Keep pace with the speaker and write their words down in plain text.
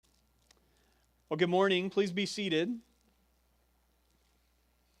Well, good morning. Please be seated.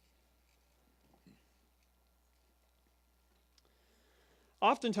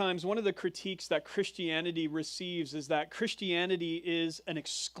 Oftentimes, one of the critiques that Christianity receives is that Christianity is an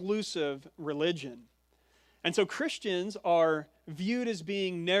exclusive religion. And so Christians are viewed as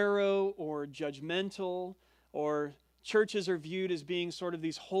being narrow or judgmental, or churches are viewed as being sort of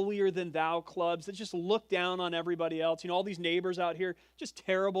these holier-than-thou clubs that just look down on everybody else. You know, all these neighbors out here, just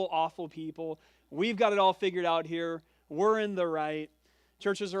terrible, awful people. We've got it all figured out here. We're in the right.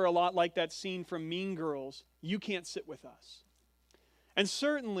 Churches are a lot like that scene from Mean Girls. You can't sit with us. And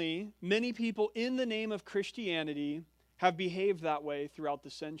certainly, many people in the name of Christianity have behaved that way throughout the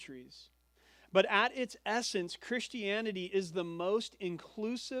centuries. But at its essence, Christianity is the most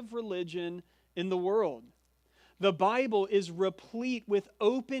inclusive religion in the world. The Bible is replete with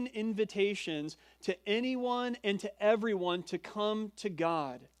open invitations to anyone and to everyone to come to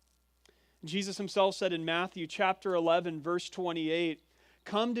God. Jesus himself said in Matthew chapter 11, verse 28,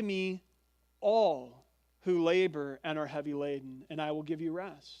 "Come to me, all who labor and are heavy laden, and I will give you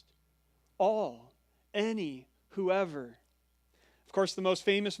rest." All, any, whoever. Of course, the most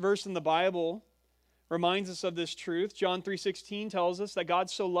famous verse in the Bible reminds us of this truth. John 3:16 tells us that God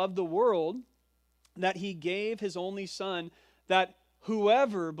so loved the world that he gave his only Son, that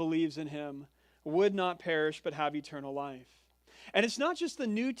whoever believes in him would not perish but have eternal life. And it's not just the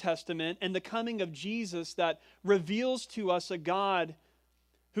New Testament and the coming of Jesus that reveals to us a God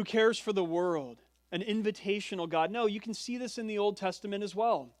who cares for the world, an invitational God. No, you can see this in the Old Testament as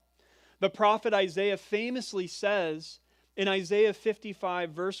well. The prophet Isaiah famously says in Isaiah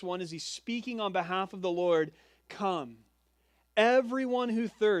 55, verse 1, as he's speaking on behalf of the Lord, "Come, everyone who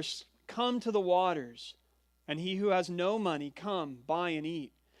thirsts, come to the waters, and he who has no money, come, buy and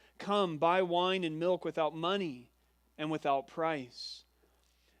eat. Come, buy wine and milk without money and without price."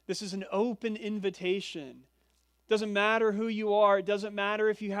 This is an open invitation. It doesn't matter who you are. It doesn't matter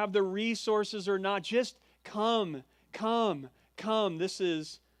if you have the resources or not. Just come, come, come. This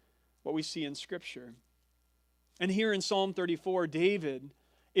is what we see in Scripture. And here in Psalm 34, David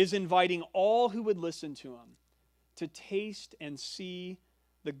is inviting all who would listen to him to taste and see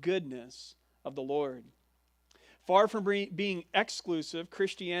the goodness of the Lord. Far from being exclusive,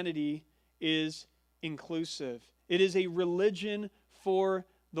 Christianity is inclusive. It is a religion for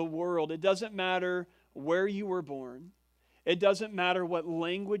the world. It doesn't matter where you were born. It doesn't matter what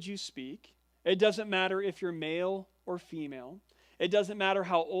language you speak. It doesn't matter if you're male or female. It doesn't matter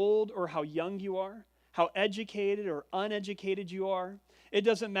how old or how young you are, how educated or uneducated you are. It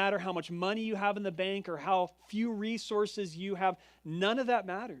doesn't matter how much money you have in the bank or how few resources you have. None of that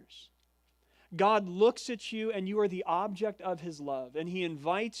matters. God looks at you and you are the object of his love, and he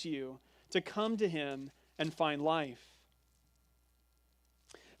invites you to come to him and find life.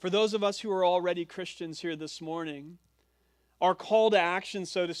 For those of us who are already Christians here this morning, our call to action,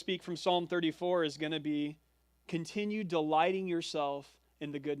 so to speak, from Psalm 34 is going to be continue delighting yourself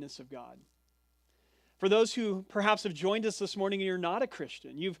in the goodness of God. For those who perhaps have joined us this morning and you're not a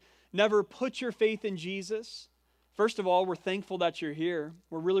Christian, you've never put your faith in Jesus, first of all, we're thankful that you're here.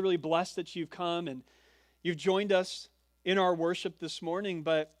 We're really, really blessed that you've come and you've joined us in our worship this morning.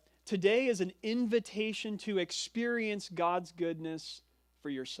 But today is an invitation to experience God's goodness for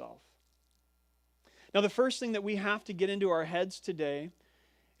yourself. Now, the first thing that we have to get into our heads today,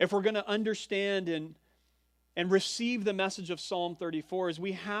 if we're going to understand and receive the message of Psalm 34, is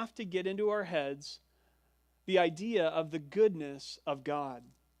we have to get into our heads the idea of the goodness of God.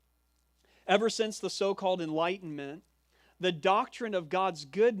 Ever since the so-called Enlightenment, the doctrine of God's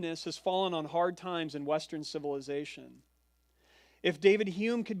goodness has fallen on hard times in Western civilization. If David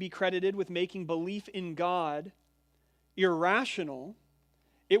Hume could be credited with making belief in God irrational,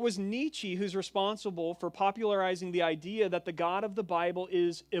 it was Nietzsche who's responsible for popularizing the idea that the God of the Bible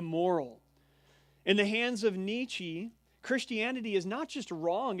is immoral. In the hands of Nietzsche, Christianity is not just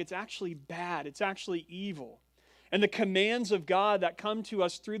wrong, it's actually bad, it's actually evil. And the commands of God that come to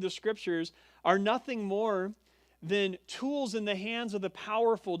us through the Scriptures are nothing more than tools in the hands of the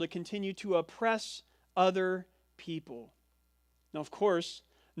powerful to continue to oppress other people. Now, of course,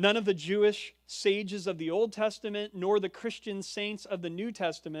 none of the Jewish sages of the Old Testament nor the Christian saints of the New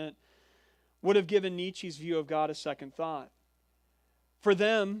Testament would have given Nietzsche's view of God a second thought. For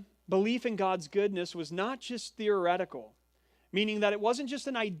them, belief in God's goodness was not just theoretical, meaning that it wasn't just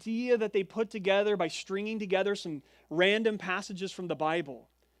an idea that they put together by stringing together some random passages from the Bible.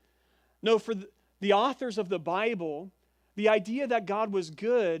 No, for the authors of the Bible, the idea that God was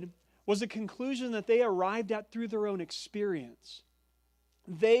good was a conclusion that they arrived at through their own experience.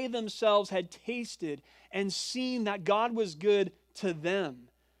 They themselves had tasted and seen that God was good to them.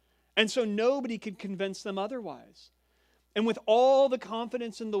 And so nobody could convince them otherwise. And with all the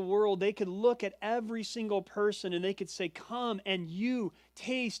confidence in the world, they could look at every single person and they could say, come and you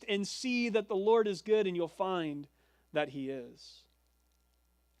taste and see that the Lord is good, and you'll find that he is.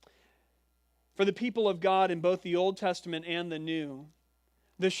 For the people of God in both the Old Testament and the New,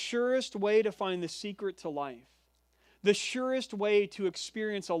 the surest way to find the secret to life, the surest way to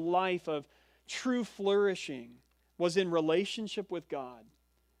experience a life of true flourishing was in relationship with God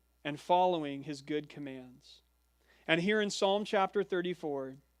and following his good commands. And here in Psalm chapter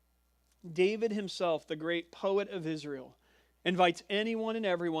 34, David himself, the great poet of Israel, invites anyone and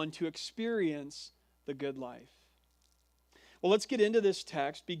everyone to experience the good life. Well, let's get into this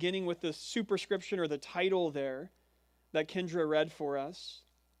text, beginning with the superscription or the title there that Kendra read for us.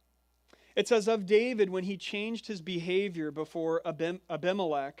 It says, of David when he changed his behavior before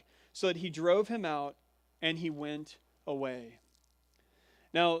Abimelech so that he drove him out and he went away.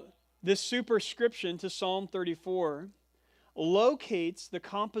 Now, this superscription to Psalm 34 locates the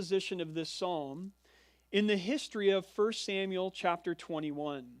composition of this psalm in the history of 1 Samuel chapter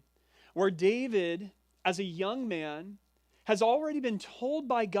 21, where David, as a young man, has already been told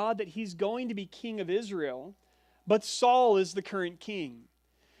by God that he's going to be king of Israel, but Saul is the current king.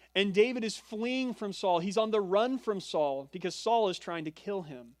 And David is fleeing from Saul. He's on the run from Saul because Saul is trying to kill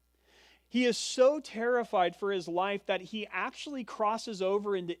him. He is so terrified for his life that he actually crosses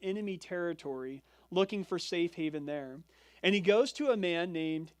over into enemy territory looking for safe haven there. And he goes to a man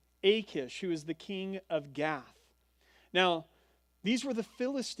named Achish, who is the king of Gath. Now, these were the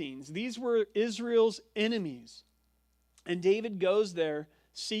Philistines. These were Israel's enemies. And David goes there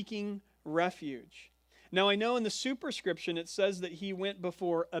seeking refuge. Now, I know in the superscription it says that he went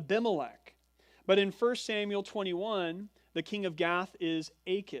before Abimelech. But in 1 Samuel 21, the king of Gath is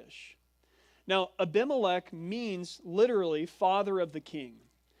Achish. Now, Abimelech means literally father of the king.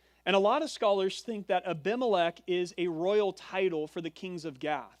 And a lot of scholars think that Abimelech is a royal title for the kings of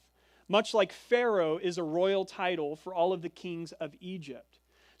Gath, much like Pharaoh is a royal title for all of the kings of Egypt.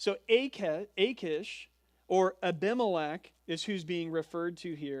 So Achish, or Abimelech, is who's being referred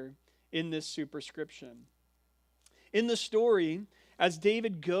to here in this superscription. In the story, as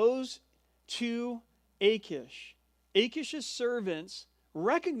David goes to Achish, Achish's servants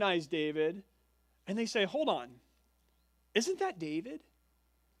recognize David and they say, hold on, isn't that David?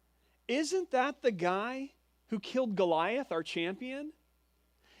 Isn't that the guy who killed Goliath, our champion?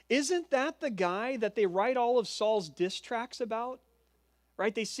 Isn't that the guy that they write all of Saul's diss tracks about?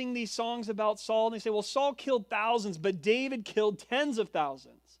 Right? They sing these songs about Saul and they say, well, Saul killed thousands, but David killed tens of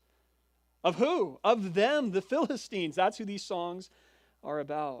thousands. Of who? Of them, the Philistines. That's who these songs are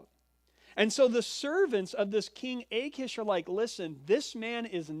about. And so the servants of this king Achish are like, listen, this man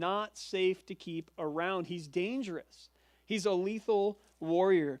is not safe to keep around. He's dangerous. He's a lethal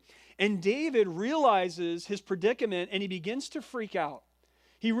warrior. And David realizes his predicament and he begins to freak out.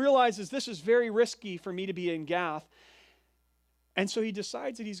 He realizes this is very risky for me to be in Gath. And so he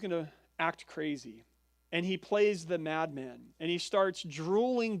decides that he's going to act crazy. And he plays the madman. And he starts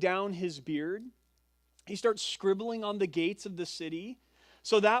drooling down his beard. He starts scribbling on the gates of the city.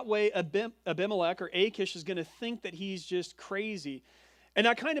 So that way Abimelech or Achish is going to think that he's just crazy. And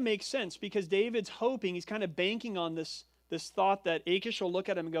that kind of makes sense because David's hoping, he's kind of banking on this thought that Achish will look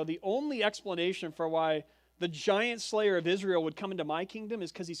at him and go, the only explanation for why the giant slayer of Israel would come into my kingdom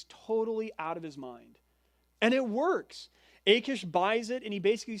is because he's totally out of his mind. And it works. Achish buys it and he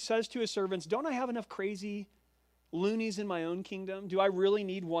basically says to his servants, don't I have enough crazy loonies in my own kingdom? Do I really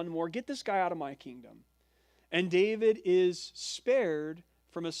need one more? Get this guy out of my kingdom. And David is spared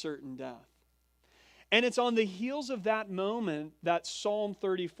from a certain death. And it's on the heels of that moment that Psalm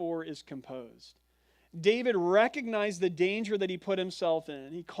 34 is composed. David recognized the danger that he put himself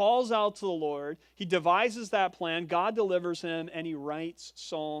in. He calls out to the Lord. He devises that plan. God delivers him, and he writes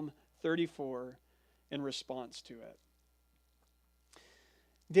Psalm 34 in response to it.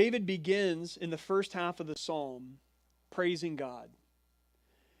 David begins in the first half of the psalm praising God.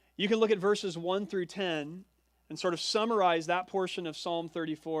 You can look at verses 1 through 10 and sort of summarize that portion of Psalm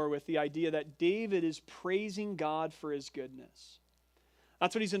 34 with the idea that David is praising God for his goodness.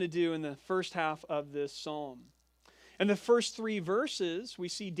 That's what he's going to do in the first half of this psalm. In the first 3 verses, we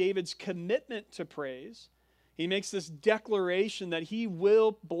see David's commitment to praise. He makes this declaration that he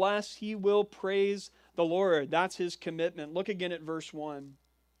will bless, he will praise the Lord. That's his commitment. Look again at verse 1.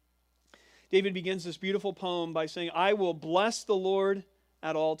 David begins this beautiful poem by saying, I will bless the Lord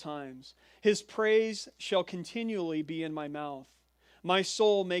at all times. His praise shall continually be in my mouth. My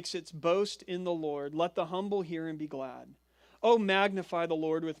soul makes its boast in the Lord. Let the humble hear and be glad. Oh, magnify the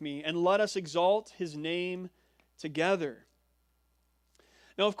Lord with me, and let us exalt his name together.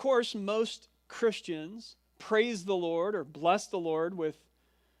 Now, of course, most Christians praise the Lord or bless the Lord with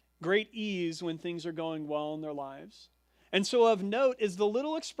great ease when things are going well in their lives. And so of note is the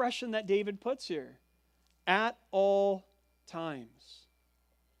little expression that David puts here, at all times.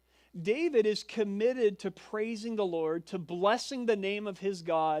 David is committed to praising the Lord, to blessing the name of his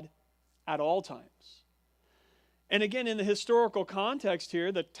God at all times. And again, in the historical context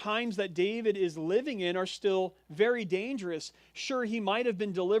here, the times that David is living in are still very dangerous. Sure, he might have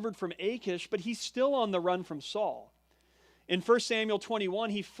been delivered from Achish, but he's still on the run from Saul. In 1 Samuel 21,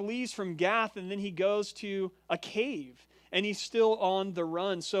 he flees from Gath and then he goes to a cave and he's still on the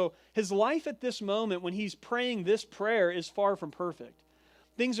run. So his life at this moment when he's praying this prayer is far from perfect.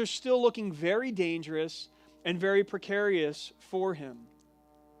 Things are still looking very dangerous and very precarious for him.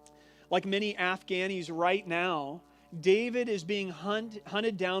 Like many Afghanis right now, David is being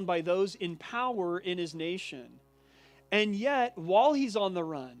hunted down by those in power in his nation. And yet, while he's on the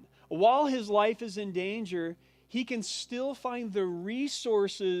run, while his life is in danger, he can still find the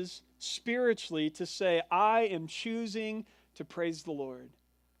resources spiritually to say, I am choosing to praise the Lord.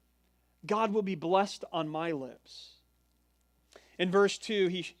 God will be blessed on my lips. In verse 2,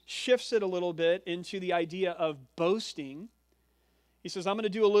 he shifts it a little bit into the idea of boasting. He says, I'm going to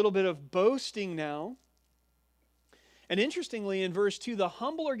do a little bit of boasting now. And interestingly, in verse 2, the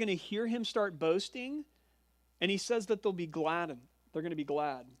humble are going to hear him start boasting, and he says that they'll be glad. They're going to be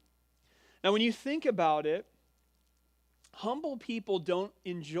glad. Now, when you think about it, humble people don't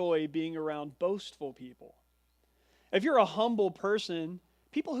enjoy being around boastful people. If you're a humble person,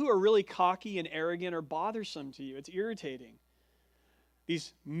 people who are really cocky and arrogant are bothersome to you. It's irritating.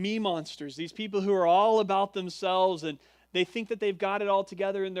 These me monsters, these people who are all about themselves and they think that they've got it all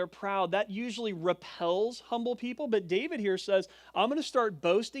together and they're proud. That usually repels humble people. But David here says, I'm going to start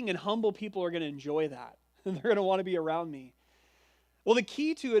boasting and humble people are going to enjoy that. And they're going to want to be around me. Well, the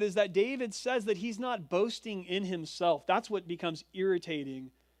key to it is that David says that he's not boasting in himself. That's what becomes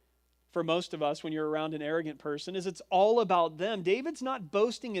irritating for most of us when you're around an arrogant person, is it's all about them. David's not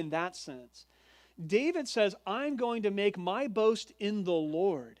boasting in that sense. David says, I'm going to make my boast in the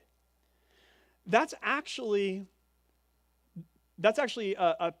Lord. That's actually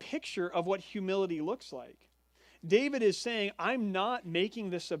a picture of what humility looks like. David is saying, I'm not making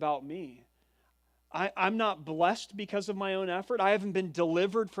this about me. I'm not blessed because of my own effort. I haven't been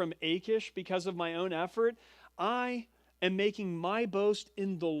delivered from Achish because of my own effort. I am making my boast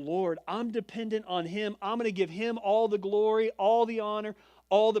in the Lord. I'm dependent on him. I'm going to give him all the glory, all the honor,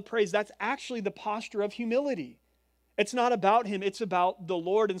 all the praise. That's actually the posture of humility. It's not about him, it's about the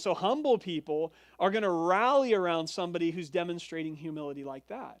Lord. And so humble people are going to rally around somebody who's demonstrating humility like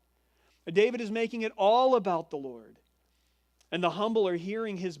that. David is making it all about the Lord. And the humble are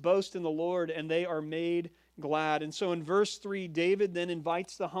hearing his boast in the Lord, and they are made glad. And so in verse 3, David then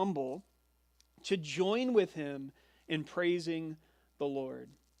invites the humble to join with him in praising the Lord.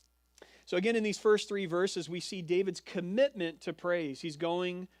 So again, in these first 3 verses, we see David's commitment to praise. He's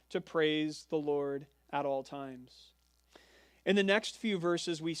going to praise the Lord at all times. In the next few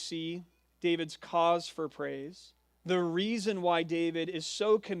verses, we see David's cause for praise, the reason why David is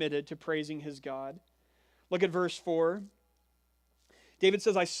so committed to praising his God. Look at verse 4. David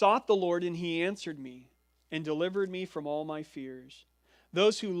says, I sought the Lord, and he answered me and delivered me from all my fears.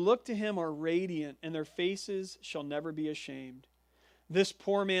 Those who look to him are radiant, and their faces shall never be ashamed. This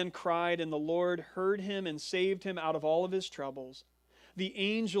poor man cried, and the Lord heard him and saved him out of all of his troubles. The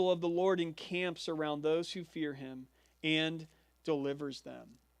angel of the Lord encamps around those who fear him and delivers them.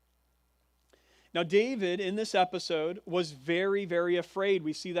 Now, David, in this episode, was very, very afraid.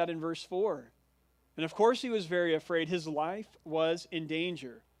 We see that in verse 4. And of course he was very afraid. His life was in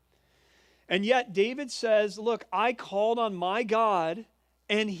danger. And yet David says, look, I called on my God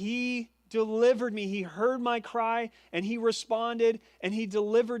and he delivered me. He heard my cry and he responded and he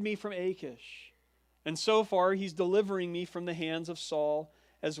delivered me from Achish. And so far he's delivering me from the hands of Saul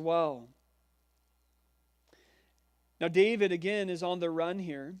as well. Now David again is on the run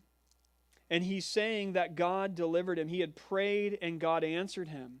here. And he's saying that God delivered him. He had prayed and God answered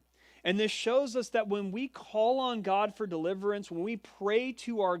him. And this shows us that when we call on God for deliverance, when we pray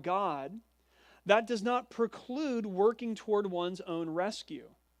to our God, that does not preclude working toward one's own rescue.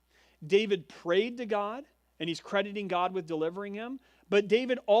 David prayed to God, and he's crediting God with delivering him. But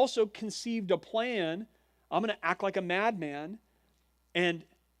David also conceived a plan. I'm going to act like a madman. And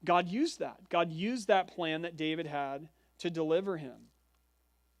God used that. God used that plan that David had to deliver him.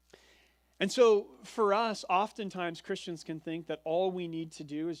 And so for us, oftentimes Christians can think that all we need to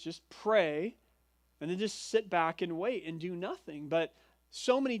do is just pray and then just sit back and wait and do nothing. But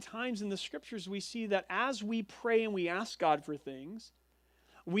so many times in the scriptures we see that as we pray and we ask God for things,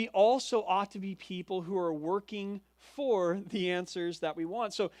 we also ought to be people who are working for the answers that we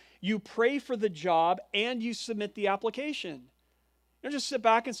want. So you pray for the job and you submit the application. You don't just sit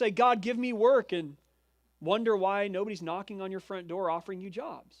back and say, God, give me work, and wonder why nobody's knocking on your front door offering you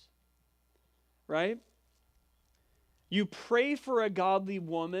jobs. Right? You pray for a godly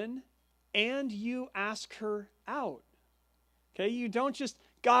woman and you ask her out. Okay? You don't just,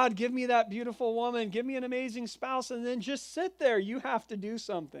 God, give me that beautiful woman, give me an amazing spouse, and then just sit there. You have to do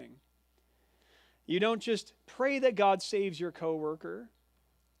something. You don't just pray that God saves your coworker.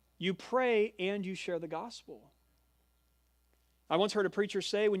 You pray and you share the gospel. I once heard a preacher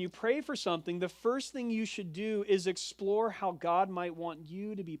say, when you pray for something, the first thing you should do is explore how God might want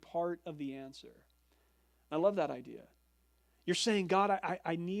you to be part of the answer. I love that idea. You're saying, God,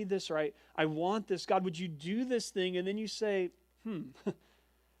 I need this, or I want this. God, would you do this thing? And then you say,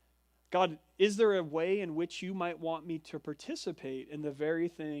 God, is there a way in which you might want me to participate in the very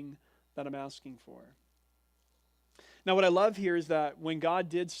thing that I'm asking for? Now, what I love here is that when God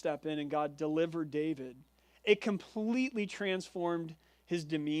did step in and God delivered David, it completely transformed his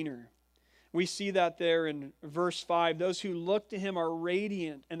demeanor. We see that there in verse 5. Those who look to him are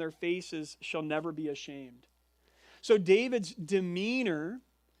radiant, and their faces shall never be ashamed. So David's demeanor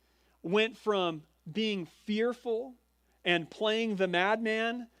went from being fearful and playing the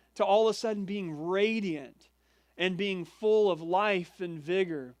madman to all of a sudden being radiant and being full of life and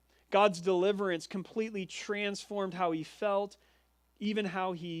vigor. God's deliverance completely transformed how he felt, even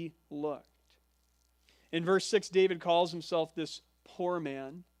how he looked. In verse 6, David calls himself this poor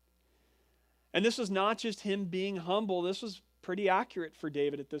man. And this was not just him being humble. This was pretty accurate for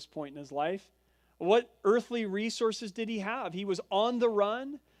David at this point in his life. What earthly resources did he have? He was on the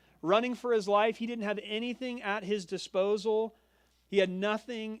run, running for his life. He didn't have anything at his disposal. He had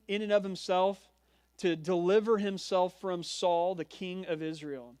nothing in and of himself to deliver himself from Saul, the king of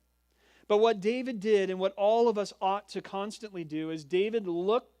Israel. But what David did, and what all of us ought to constantly do, is David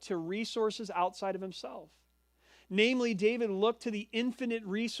looked to resources outside of himself. Namely, David looked to the infinite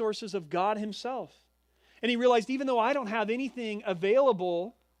resources of God himself. And he realized, even though I don't have anything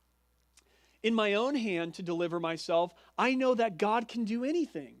available in my own hand to deliver myself, I know that God can do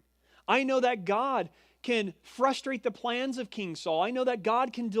anything. I know that God can frustrate the plans of King Saul. I know that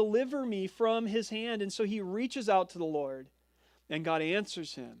God can deliver me from his hand. And so he reaches out to the Lord, and God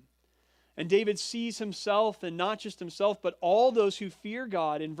answers him. And David sees himself, and not just himself, but all those who fear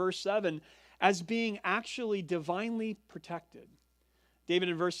God in verse 7 as being actually divinely protected. David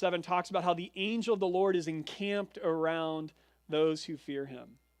in verse 7 talks about how the angel of the Lord is encamped around those who fear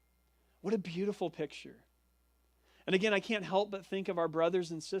him. What a beautiful picture. And again, I can't help but think of our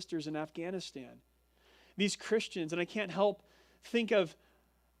brothers and sisters in Afghanistan. These Christians, and I can't help think of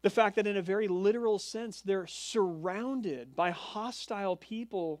the fact that in a very literal sense, they're surrounded by hostile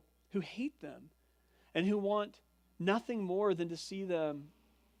people who hate them and who want nothing more than to see them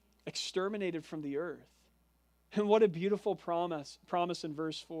exterminated from the earth. And what a beautiful promise in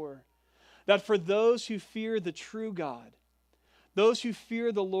verse 4. That for those who fear the true God, those who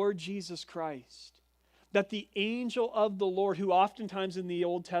fear the Lord Jesus Christ, that the angel of the Lord, who oftentimes in the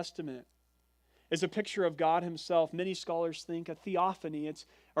Old Testament is a picture of God himself. Many scholars think a theophany,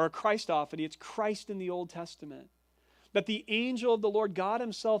 or a Christophany. It's Christ in the Old Testament. That the angel of the Lord, God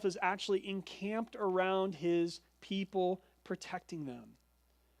himself, is actually encamped around his people, protecting them.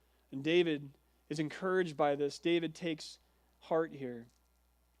 And David is encouraged by this. David takes heart here.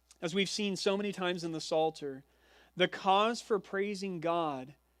 As we've seen so many times in the Psalter, the cause for praising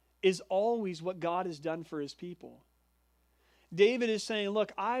God is always what God has done for his people. David is saying,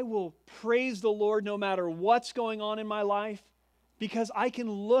 look, I will praise the Lord no matter what's going on in my life, because I can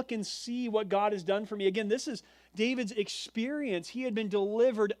look and see what God has done for me. Again, this is David's experience. He had been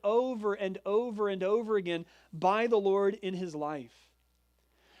delivered over and over and over again by the Lord in his life.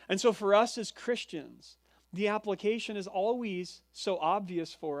 And so for us as Christians, the application is always so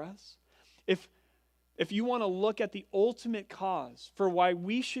obvious for us. If you want to look at the ultimate cause for why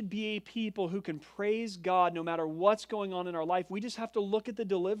we should be a people who can praise God no matter what's going on in our life, we just have to look at the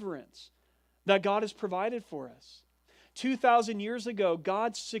deliverance that God has provided for us. 2,000 years ago,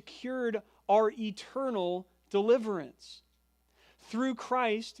 God secured our eternal deliverance. Through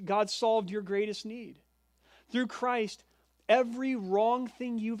Christ, God solved your greatest need. Through Christ, every wrong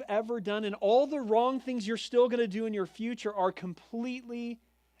thing you've ever done and all the wrong things you're still going to do in your future are completely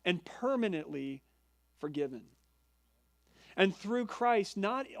and permanently forgiven. And through Christ,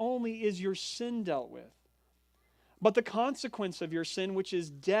 not only is your sin dealt with, but the consequence of your sin, which is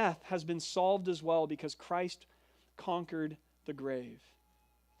death, has been solved as well, because Christ conquered the grave.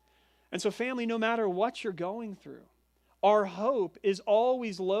 And so family, no matter what you're going through, Our hope is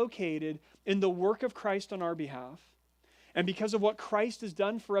always located in the work of Christ on our behalf. And because of what Christ has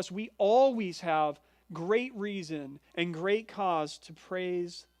done for us, we always have great reason and great cause to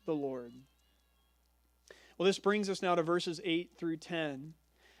praise the Lord. Well, this brings us now to verses 8 through 10,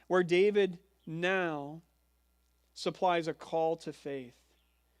 where David now supplies a call to faith.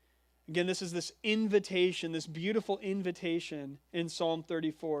 Again, this is this invitation, this beautiful invitation in Psalm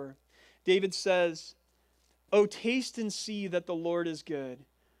 34. David says, "Oh, taste and see that the Lord is good.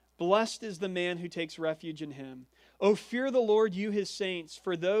 Blessed is the man who takes refuge in him. Oh, fear the Lord, you his saints,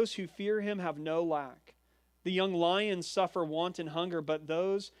 for those who fear him have no lack. The young lions suffer want and hunger, but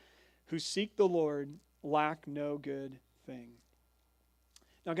those who seek the Lord lack no good thing."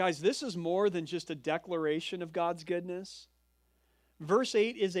 Now, guys, this is more than just a declaration of God's goodness. Verse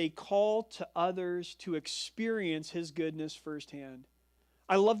 8 is a call to others to experience his goodness firsthand.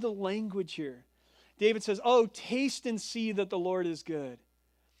 I love the language here. David says, "Oh, taste and see that the Lord is good."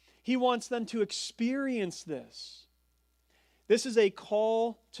 He wants them to experience this. This is a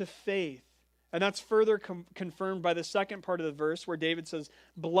call to faith. And that's further confirmed by the second part of the verse where David says,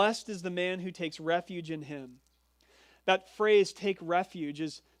 "Blessed is the man who takes refuge in him." That phrase, "take refuge,"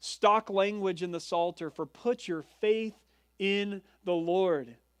 is stock language in the Psalter for "put your faith in the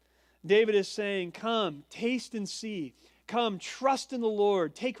Lord." David is saying, come, taste and see. Come, trust in the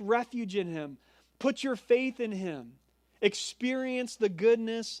Lord. Take refuge in him. Put your faith in him. Experience the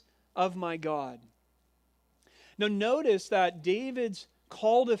goodness of my God. Now notice that David's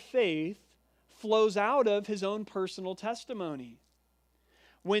call to faith flows out of his own personal testimony.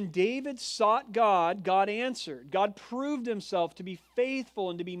 When David sought God, God answered. God proved himself to be faithful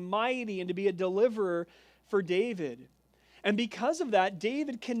and to be mighty and to be a deliverer for David. And because of that,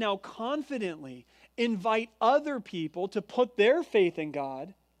 David can now confidently invite other people to put their faith in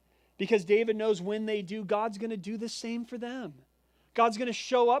God, because David knows when they do, God's going to do the same for them. God's going to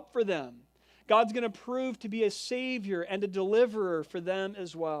show up for them. God's going to prove to be a Savior and a deliverer for them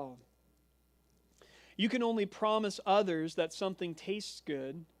as well. You can only promise others that something tastes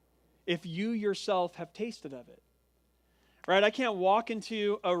good if you yourself have tasted of it. Right? I can't walk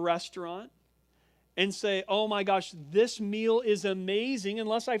into a restaurant and say, "Oh my gosh, this meal is amazing,"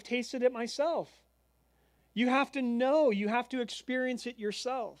 unless I've tasted it myself. You have to know, you have to experience it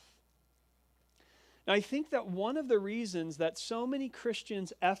yourself. Now, I think that one of the reasons that so many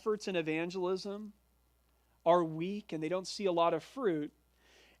Christians' efforts in evangelism are weak and they don't see a lot of fruit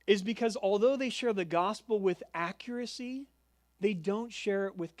is because although they share the gospel with accuracy, they don't share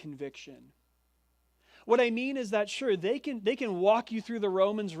it with conviction. What I mean is that, sure, they can walk you through the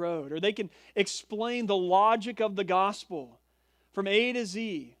Romans road, or they can explain the logic of the gospel from A to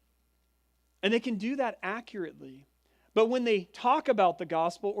Z, and they can do that accurately. But when they talk about the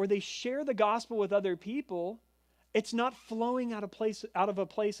gospel or they share the gospel with other people, it's not flowing out of a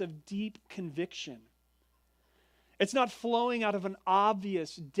place of deep conviction. It's not flowing out of an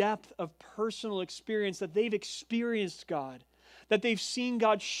obvious depth of personal experience that they've experienced God, that they've seen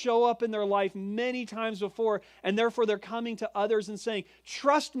God show up in their life many times before, and therefore they're coming to others and saying,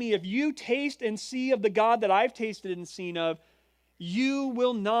 "Trust me, if you taste and see of the God that I've tasted and seen of, you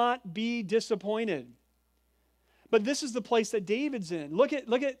will not be disappointed." But this is the place that David's in. Look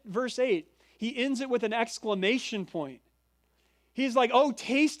at verse 8. He ends it with an exclamation point. He's like, "Oh,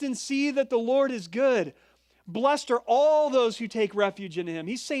 taste and see that the Lord is good. Blessed are all those who take refuge in him."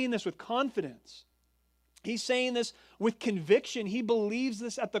 He's saying this with confidence. He's saying this with conviction. He believes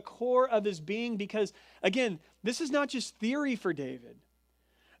this at the core of his being because, again, this is not just theory for David.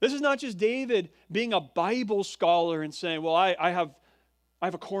 This is not just David being a Bible scholar and saying, "Well, I have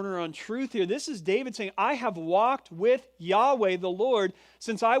a corner on truth here." This is David saying, "I have walked with Yahweh the Lord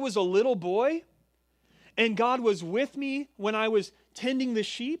since I was a little boy, and God was with me when I was tending the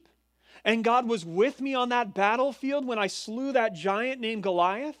sheep, and God was with me on that battlefield when I slew that giant named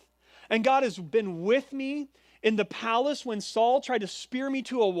Goliath, and God has been with me in the palace when Saul tried to spear me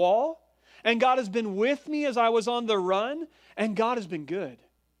to a wall, and God has been with me as I was on the run, and God has been good,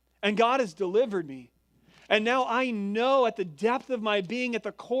 and God has delivered me. And now I know at the depth of my being, at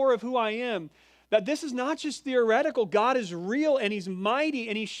the core of who I am, that this is not just theoretical. God is real and he's mighty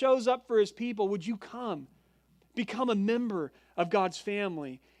and he shows up for his people. Would you come? Become a member of God's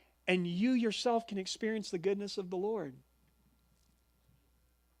family, and you yourself can experience the goodness of the Lord."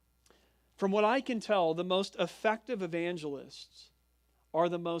 From what I can tell, the most effective evangelists are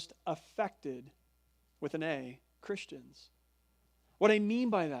the most affected, with an A, Christians. What I mean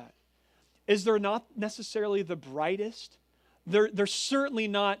by that is they're not necessarily the brightest. They're certainly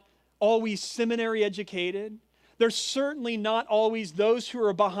not always seminary educated. They're certainly not always those who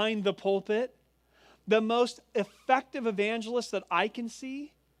are behind the pulpit. The most effective evangelists that I can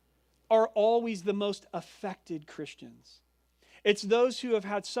see are always the most affected Christians. It's those who have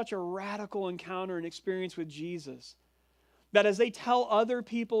had such a radical encounter and experience with Jesus that as they tell other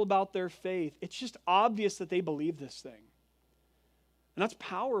people about their faith, it's just obvious that they believe this thing. And that's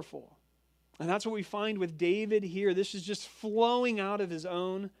powerful. And that's what we find with David here. This is just flowing out of his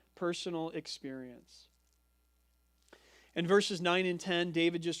own personal experience. In verses 9 and 10,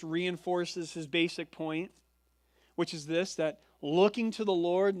 David just reinforces his basic point, which is this, that looking to the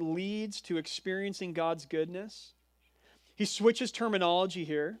Lord leads to experiencing God's goodness. He switches terminology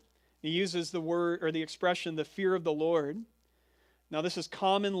here. He uses the word or the expression, the fear of the Lord. Now, this is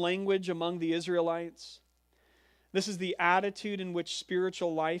common language among the Israelites. This is the attitude in which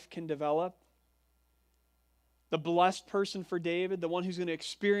spiritual life can develop. The blessed person for David, the one who's going to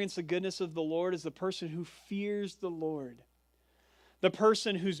experience the goodness of the Lord, is the person who fears the Lord. The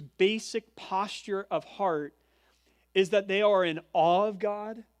person whose basic posture of heart is that they are in awe of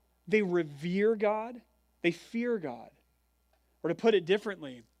God, they revere God, they fear God. Or to put it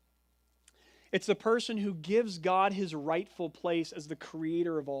differently, it's the person who gives God his rightful place as the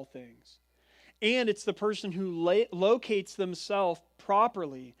creator of all things. And it's the person who locates themselves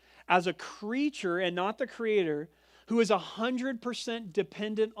properly as a creature and not the creator, who is 100%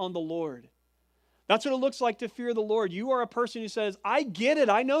 dependent on the Lord. That's what it looks like to fear the Lord. You are a person who says, I get it,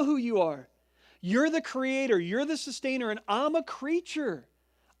 I know who you are. You're the creator, you're the sustainer, and I'm a creature.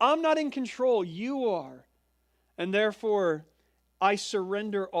 I'm not in control, you are. And therefore, I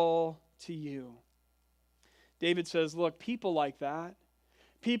surrender all to you. David says, look, people like that,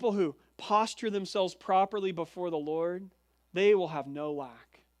 people who posture themselves properly before the Lord, they will have no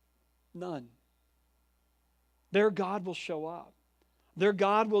lack. None. Their God will show up. Their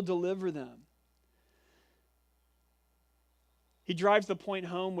God will deliver them. He drives the point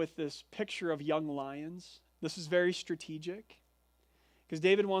home with this picture of young lions. This is very strategic because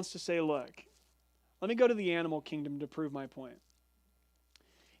David wants to say, look, let me go to the animal kingdom to prove my point.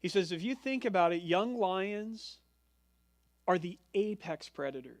 He says, if you think about it, young lions are the apex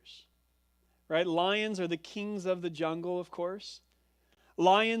predators, right? Lions are the kings of the jungle, of course.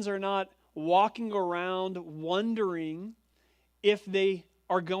 Lions are not walking around wondering if they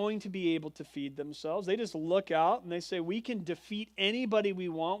are going to be able to feed themselves. They just look out and they say, we can defeat anybody we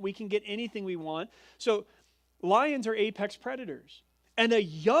want. We can get anything we want. So lions are apex predators. And a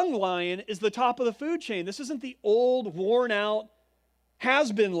young lion is the top of the food chain. This isn't the old, worn out,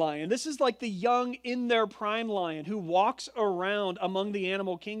 has-been lion. This is like the young in their prime lion who walks around among the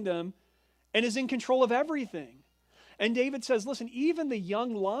animal kingdom and is in control of everything. And David says, listen, even the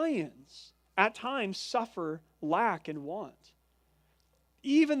young lions at times suffer lack and want.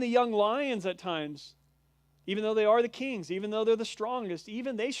 Even the young lions at times, even though they are the kings, even though they're the strongest,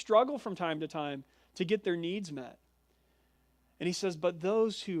 even they struggle from time to time to get their needs met. And he says, but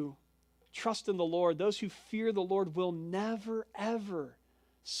those who trust in the Lord, those who fear the Lord will never, ever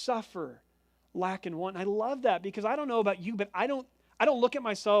suffer lack and want. And I love that because I don't know about you, but I don't look at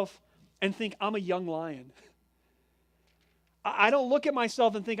myself and think I'm a young lion. I don't look at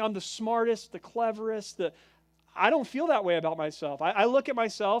myself and think I'm the smartest, the cleverest. I don't feel that way about myself. I look at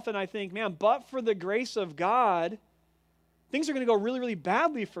myself and I think, man, but for the grace of God, things are going to go really, really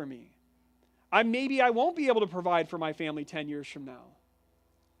badly for me. Maybe I won't be able to provide for my family 10 years from now.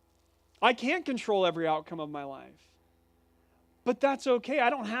 I can't control every outcome of my life. But that's okay. I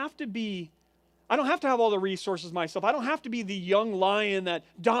don't have to have all the resources myself. I don't have to be the young lion that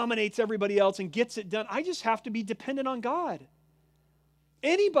dominates everybody else and gets it done. I just have to be dependent on God.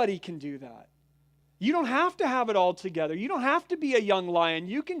 Anybody can do that. You don't have to have it all together. You don't have to be a young lion.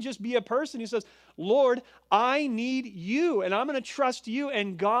 You can just be a person who says, Lord, I need you, and I'm going to trust you,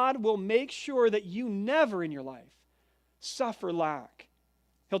 and God will make sure that you never in your life suffer lack.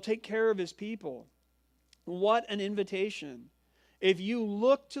 He'll take care of his people. What an invitation. If you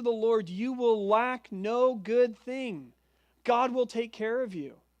look to the Lord, you will lack no good thing. God will take care of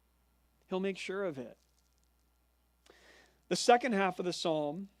you. He'll make sure of it. The second half of the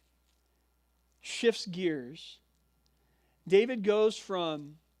psalm shifts gears. David goes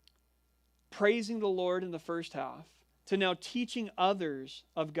from praising the Lord in the first half to now teaching others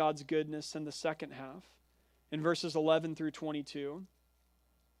of God's goodness in the second half, in verses 11 through 22.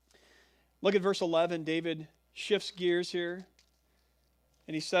 Look at verse 11. David shifts gears here,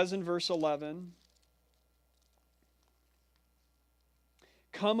 and he says in verse 11,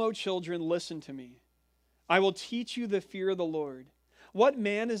 "Come, O children, listen to me. I will teach you the fear of the Lord. What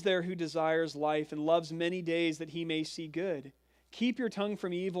man is there who desires life and loves many days that he may see good? Keep your tongue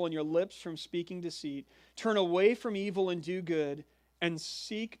from evil and your lips from speaking deceit. Turn away from evil and do good, and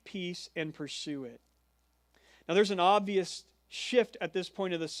seek peace and pursue it. Now there's an obvious shift at this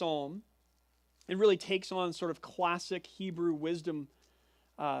point of the psalm. It really takes on sort of classic Hebrew wisdom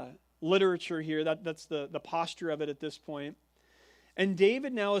literature here. That's the posture of it at this point. And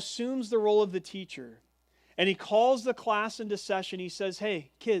David now assumes the role of the teacher. And he calls the class into session. He says,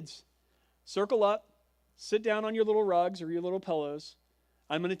 hey, kids, circle up, sit down on your little rugs or your little pillows.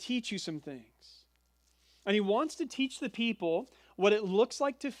 I'm going to teach you some things. And he wants to teach the people what it looks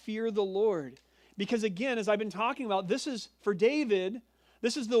like to fear the Lord. Because again, as I've been talking about, this is, for David,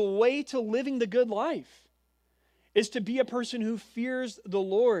 this is the way to living the good life, is to be a person who fears the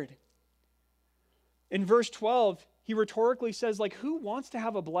Lord. In verse 12, he rhetorically says, like, who wants to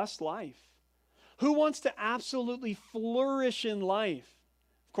have a blessed life? Who wants to absolutely flourish in life?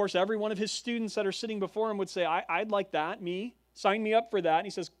 Of course, every one of his students that are sitting before him would say, I'd like that, me. Sign me up for that. And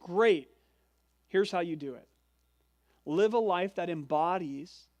he says, great. Here's how you do it. Live a life that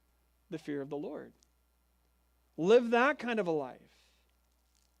embodies the fear of the Lord. Live that kind of a life.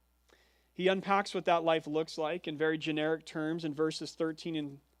 He unpacks what that life looks like in very generic terms in verses 13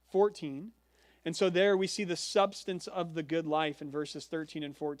 and 14. And so there we see the substance of the good life in verses 13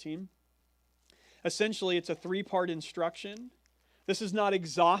 and 14. Essentially, it's a three-part instruction. This is not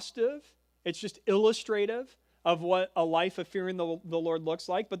exhaustive. It's just illustrative of what a life of fearing the Lord looks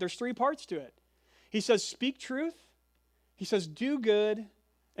like. But there's three parts to it. He says, speak truth. He says, do good.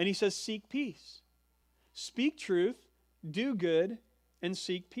 And he says, seek peace. Speak truth, do good, and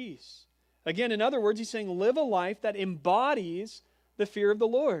seek peace. Again, in other words, he's saying live a life that embodies the fear of the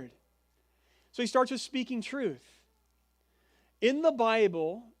Lord. So he starts with speaking truth. In the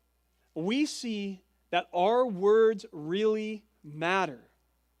Bible, we see that our words really matter.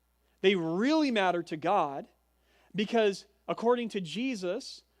 They really matter to God because, according to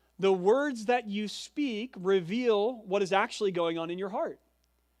Jesus, the words that you speak reveal what is actually going on in your heart.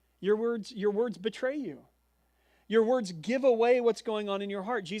 Your words betray you. Your words give away what's going on in your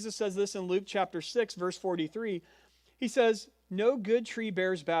heart. Jesus says this in Luke chapter 6, verse 43. He says, no good tree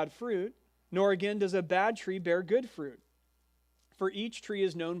bears bad fruit, nor again does a bad tree bear good fruit. For each tree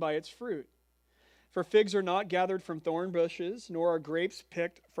is known by its fruit. For figs are not gathered from thorn bushes, nor are grapes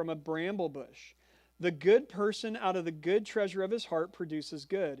picked from a bramble bush. The good person out of the good treasure of his heart produces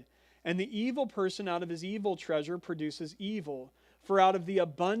good, and the evil person out of his evil treasure produces evil. For out of the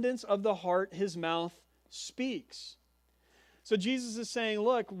abundance of the heart his mouth speaks. So Jesus is saying,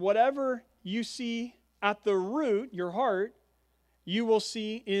 look, whatever you see at the root, your heart, you will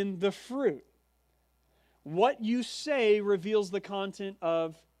see in the fruit. What you say reveals the content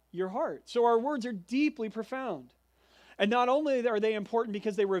of your heart. So our words are deeply profound. And not only are they important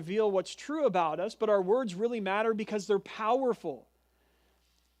because they reveal what's true about us, but our words really matter because they're powerful.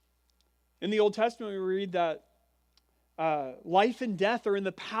 In the Old Testament, we read that life and death are in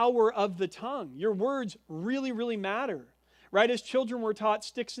the power of the tongue. Your words really, really matter. Right? As children we're taught,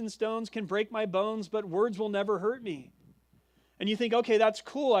 sticks and stones can break my bones, but words will never hurt me. And you think, okay, that's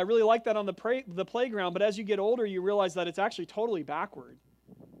cool. I really like that on the playground. But as you get older, you realize that it's actually totally backward.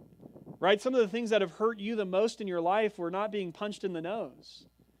 Right? Some of the things that have hurt you the most in your life were not being punched in the nose.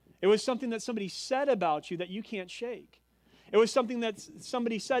 It was something that somebody said about you that you can't shake. It was something that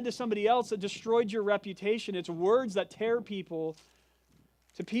somebody said to somebody else that destroyed your reputation. It's words that tear people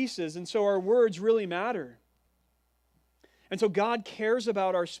to pieces. And so our words really matter. And so God cares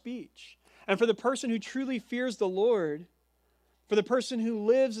about our speech. And for the person who truly fears the Lord, for the person who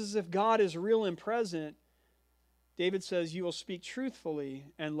lives as if God is real and present, David says, you will speak truthfully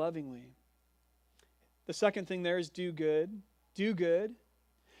and lovingly. The second thing there is do good. Do good.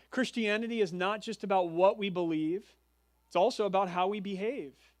 Christianity is not just about what we believe. It's also about how we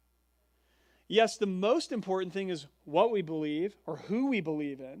behave. Yes, the most important thing is what we believe or who we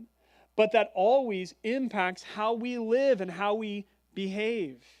believe in, but that always impacts how we live and how we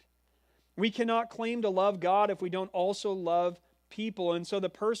behave. We cannot claim to love God if we don't also love people. And so the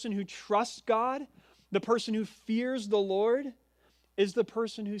person who trusts God, the person who fears the Lord, is the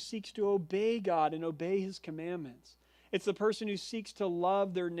person who seeks to obey God and obey His commandments. It's the person who seeks to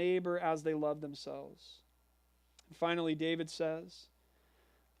love their neighbor as they love themselves. And finally, David says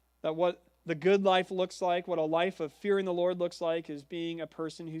that what the good life looks like, what a life of fearing the Lord looks like, is being a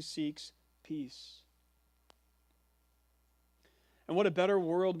person who seeks peace. And what a better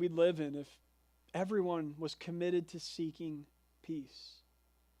world we'd live in if everyone was committed to seeking peace.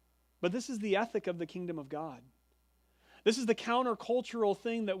 But this is the ethic of the kingdom of God. This is the countercultural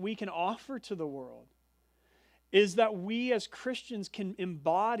thing that we can offer to the world, is that we as Christians can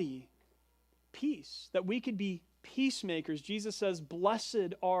embody peace, that we could be peacemakers. Jesus says,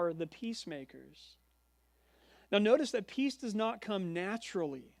 blessed are the peacemakers. Now notice that peace does not come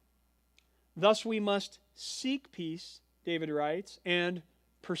naturally. Thus we must seek peace, David writes, and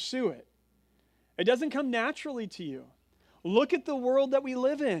pursue it. It doesn't come naturally to you. Look at the world that we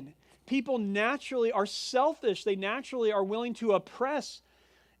live in. People naturally are selfish. They naturally are willing to oppress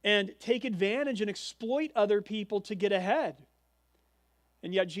and take advantage and exploit other people to get ahead.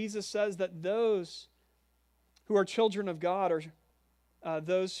 And yet Jesus says that those who are children of God are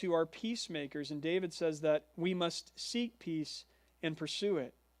those who are peacemakers. And David says that we must seek peace and pursue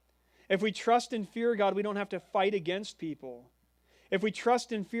it. If we trust and fear God, we don't have to fight against people. If we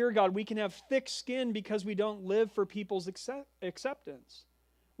trust and fear God, we can have thick skin because we don't live for people's acceptance.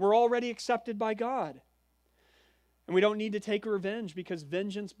 We're already accepted by God. And we don't need to take revenge because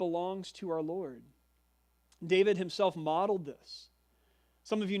vengeance belongs to our Lord. David himself modeled this.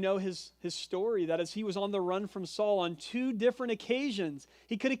 Some of you know his story, that as he was on the run from Saul on 2 different occasions,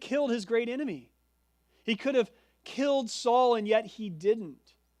 he could have killed his great enemy. He could have killed Saul, and yet he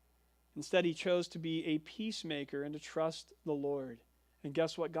didn't. Instead, he chose to be a peacemaker and to trust the Lord. And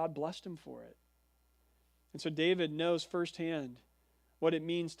guess what? God blessed him for it. And so David knows firsthand what it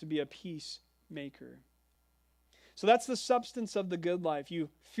means to be a peacemaker. So that's the substance of the good life. You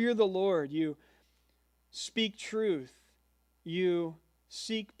fear the Lord. You speak truth. You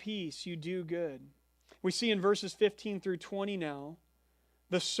seek peace. You do good. We see in verses 15 through 20 now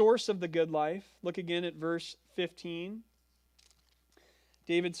the source of the good life. Look again at verse 15.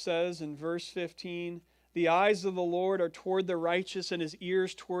 David says in verse 15, "The eyes of the Lord are toward the righteous, and his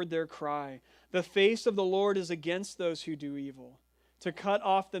ears toward their cry. The face of the Lord is against those who do evil, to cut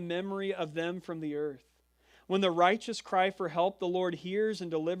off the memory of them from the earth. When the righteous cry for help, the Lord hears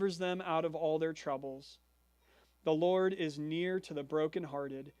and delivers them out of all their troubles. The Lord is near to the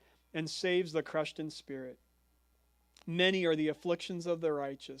brokenhearted and saves the crushed in spirit. Many are the afflictions of the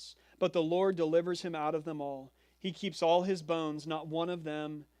righteous, but the Lord delivers him out of them all. He keeps all his bones, not one of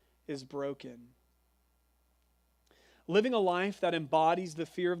them is broken." Living a life that embodies the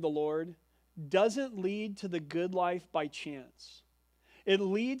fear of the Lord doesn't lead to the good life by chance. It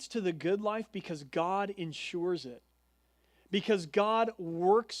leads to the good life because God ensures it. Because God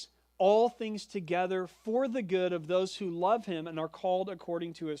works all things together for the good of those who love him and are called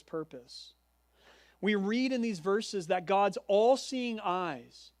according to his purpose. We read in these verses that God's all-seeing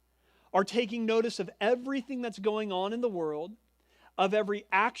eyes are taking notice of everything that's going on in the world, of every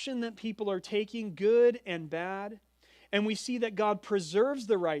action that people are taking, good and bad. And we see that God preserves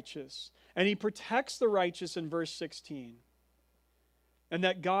the righteous and he protects the righteous in verse 16. And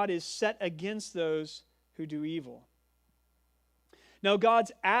that God is set against those who do evil. Now,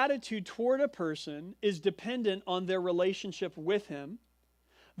 God's attitude toward a person is dependent on their relationship with him.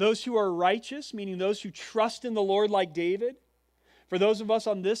 Those who are righteous, meaning those who trust in the Lord like David. For those of us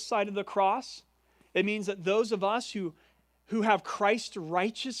on this side of the cross, it means that those of us who have Christ's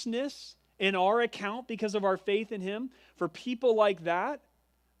righteousness in our account because of our faith in him, for people like that,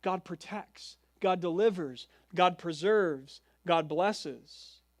 God protects, God delivers, God preserves, God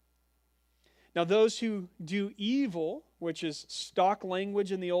blesses. Now, those who do evil, which is stock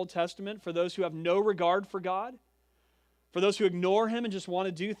language in the Old Testament for those who have no regard for God, for those who ignore him and just want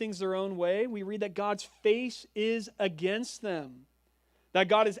to do things their own way, we read that God's face is against them, that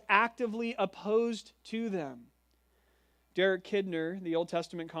God is actively opposed to them. Derek Kidner, the Old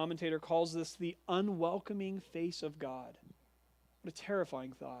Testament commentator, calls this the unwelcoming face of God. What a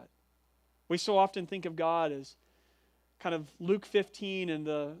terrifying thought. We so often think of God as kind of Luke 15 and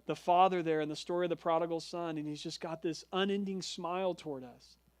the father there in the story of the prodigal son, and he's just got this unending smile toward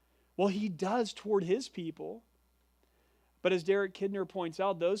us. Well, he does toward his people. But as Derek Kidner points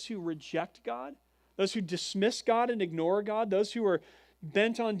out, those who reject God, those who dismiss God and ignore God, those who are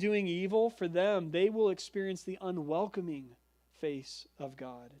bent on doing evil, for them, they will experience the unwelcoming face of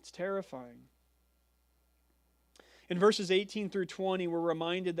God. It's terrifying. In verses 18 through 20, we're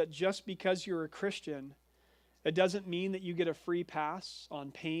reminded that just because you're a Christian, it doesn't mean that you get a free pass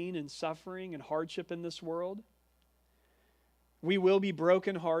on pain and suffering and hardship in this world. We will be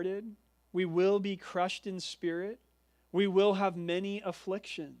brokenhearted. We will be crushed in spirit. We will have many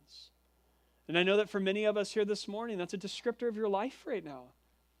afflictions. And I know that for many of us here this morning, that's a descriptor of your life right now.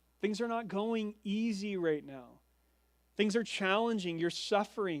 Things are not going easy right now. Things are challenging. You're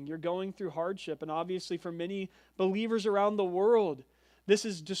suffering. You're going through hardship. And obviously for many believers around the world, this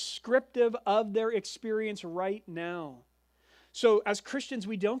is descriptive of their experience right now. So as Christians,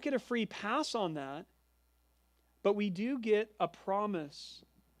 we don't get a free pass on that, but we do get a promise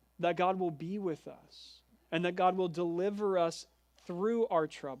that God will be with us and that God will deliver us through our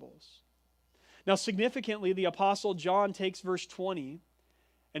troubles. Now, significantly, the Apostle John takes verse 20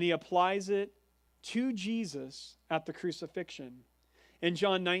 and he applies it to Jesus at the crucifixion. In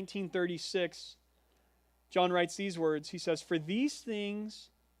John 19:36, John writes these words. He says, "For these things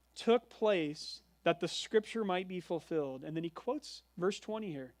took place that the scripture might be fulfilled." And then he quotes verse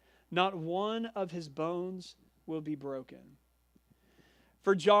 20 here. "Not one of his bones will be broken."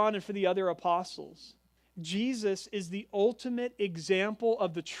 For John and for the other apostles, Jesus is the ultimate example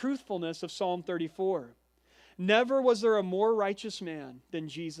of the truthfulness of Psalm 34. Never was there a more righteous man than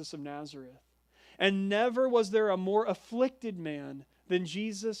Jesus of Nazareth. And never was there a more afflicted man than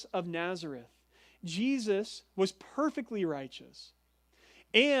Jesus of Nazareth. Jesus was perfectly righteous.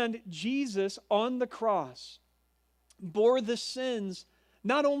 And Jesus on the cross bore the sins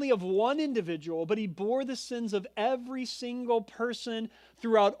not only of one individual, but he bore the sins of every single person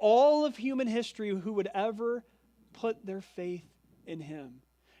throughout all of human history who would ever put their faith in him.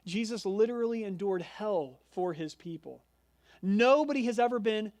 Jesus literally endured hell for his people. Nobody has ever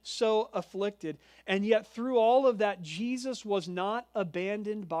been so afflicted. And yet through all of that, Jesus was not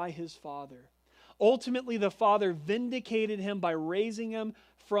abandoned by his Father. Ultimately, the Father vindicated him by raising him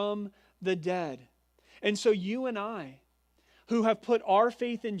from the dead. And so you and I, who have put our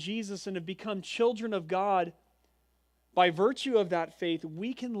faith in Jesus and have become children of God, by virtue of that faith,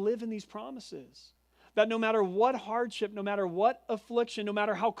 we can live in these promises. That no matter what hardship, no matter what affliction, no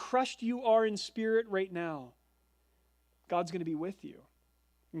matter how crushed you are in spirit right now, God's going to be with you.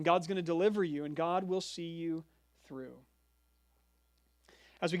 And God's going to deliver you, and God will see you through.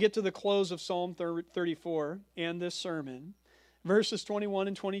 As we get to the close of Psalm 34 and this sermon, verses 21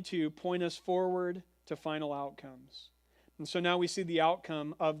 and 22 point us forward to final outcomes. And so now we see the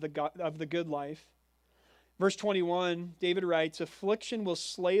outcome of the good life. Verse 21, David writes, "Affliction will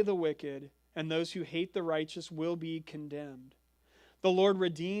slay the wicked, and those who hate the righteous will be condemned. The Lord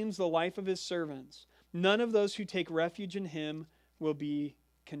redeems the life of his servants. None of those who take refuge in him will be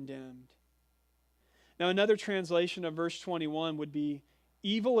condemned." Now another translation of verse 21 would be,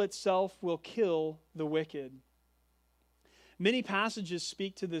 "Evil itself will kill the wicked." Many passages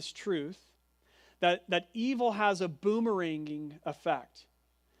speak to this truth, that evil has a boomeranging effect.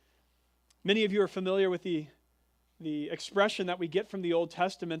 Many of you are familiar with the expression that we get from the Old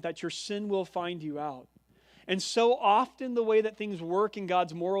Testament, that your sin will find you out. And so often the way that things work in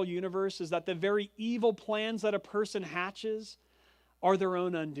God's moral universe is that the very evil plans that a person hatches are their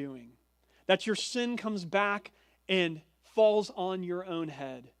own undoing. That your sin comes back and falls on your own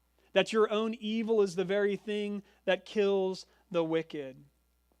head. That your own evil is the very thing that kills the wicked.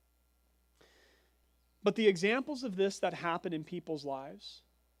 But the examples of this that happen in people's lives,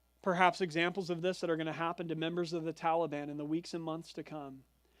 perhaps examples of this that are going to happen to members of the Taliban in the weeks and months to come,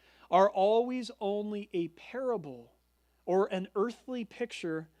 are always only a parable or an earthly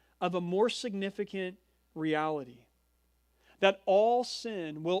picture of a more significant reality. That all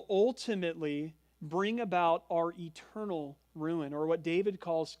sin will ultimately bring about our eternal ruin, or what David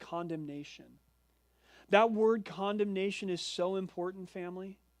calls condemnation. That word condemnation is so important,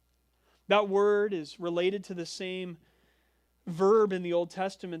 family. That word is related to the same verb in the Old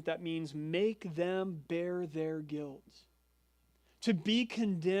Testament that means make them bear their guilt. To be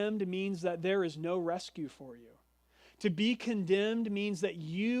condemned means that there is no rescue for you. To be condemned means that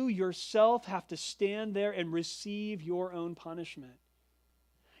you yourself have to stand there and receive your own punishment.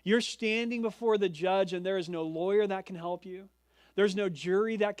 You're standing before the judge, and there is no lawyer that can help you. There's no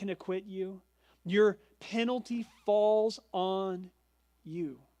jury that can acquit you. Your penalty falls on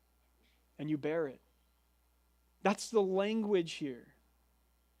you, and you bear it. That's the language here.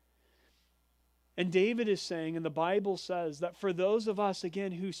 And David is saying, and the Bible says, that for those of us,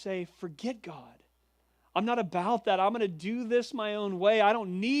 again, who say, forget God, I'm not about that, I'm going to do this my own way, I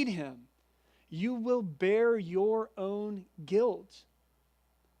don't need him, you will bear your own guilt.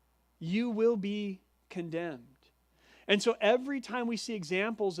 You will be condemned. And so every time we see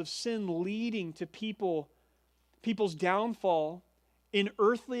examples of sin leading to people's downfall in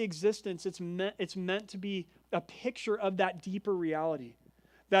earthly existence, it's meant to be a picture of that deeper reality.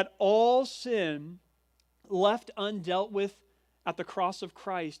 That all sin left undealt with at the cross of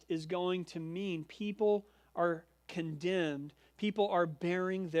Christ is going to mean people are condemned. People are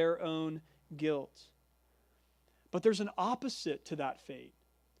bearing their own guilt. But there's an opposite to that fate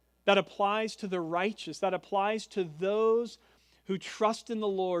that applies to the righteous, that applies to those who trust in the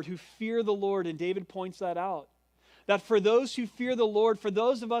Lord, who fear the Lord, and David points that out. That for those who fear the Lord, for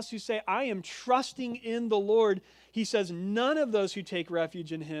those of us who say, I am trusting in the Lord, he says, none of those who take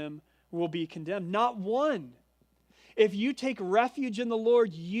refuge in him will be condemned. Not one. If you take refuge in the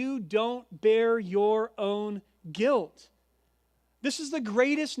Lord, you don't bear your own guilt. This is the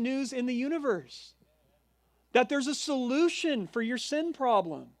greatest news in the universe. That there's a solution for your sin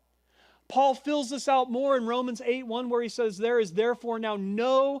problem. Paul fills this out more in Romans 8:1, where he says, there is therefore now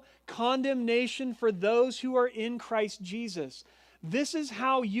no condemnation for those who are in Christ Jesus. This is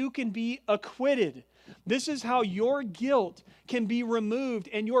how you can be acquitted. This is how your guilt can be removed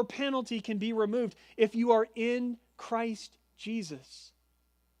and your penalty can be removed if you are in Christ Jesus.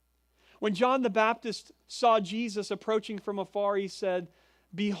 When John the Baptist saw Jesus approaching from afar, he said,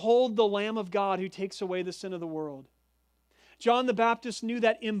 behold the Lamb of God who takes away the sin of the world. John the Baptist knew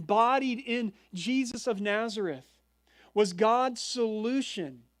that embodied in Jesus of Nazareth was God's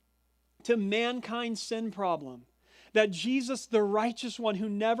solution to mankind's sin problem. That Jesus, the righteous one who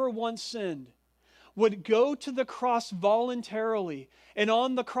never once sinned, would go to the cross voluntarily and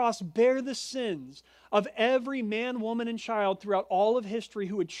on the cross bear the sins of every man, woman, and child throughout all of history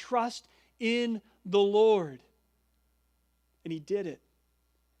who would trust in the Lord. And he did it.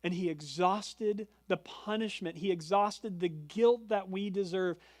 And he exhausted the punishment. He exhausted the guilt that we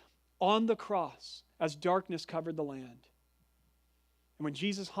deserve on the cross as darkness covered the land. And when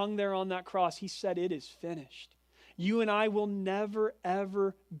Jesus hung there on that cross, he said, it is finished. You and I will never,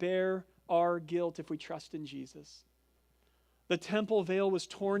 ever bear our guilt if we trust in Jesus. The temple veil was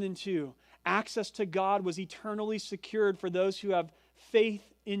torn in two. Access to God was eternally secured for those who have faith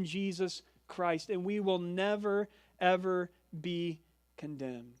in Jesus Christ. And we will never, ever be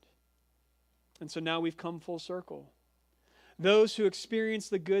condemned. And so now we've come full circle. Those who experience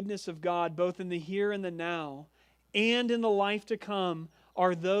the goodness of God, both in the here and the now, and in the life to come,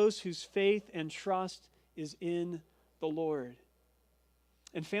 are those whose faith and trust is in the Lord.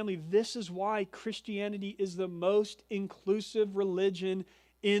 And family, this is why Christianity is the most inclusive religion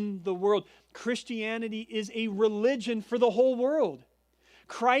in the world. Christianity is a religion for the whole world.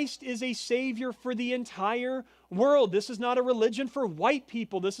 Christ is a Savior for the entire world. This is not a religion for white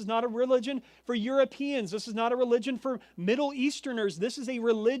people. This is not a religion for Europeans. This is not a religion for Middle Easterners. This is a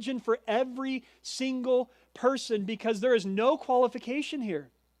religion for every single person because there is no qualification here.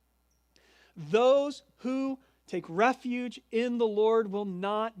 Those who take refuge in the Lord will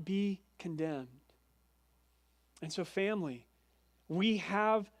not be condemned. And so, family, we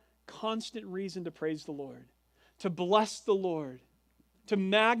have constant reason to praise the Lord, to bless the Lord, to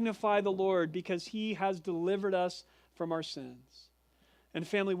magnify the Lord because he has delivered us from our sins. And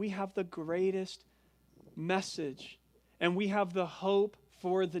family, we have the greatest message and we have the hope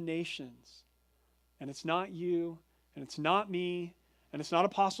for the nations. And it's not you, and it's not me, and it's not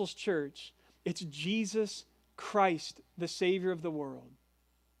Apostles Church. It's Jesus Christ, the Savior of the world.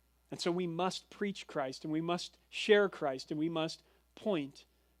 And so we must preach Christ, and we must share Christ, and we must point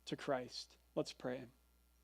to Christ. Let's pray.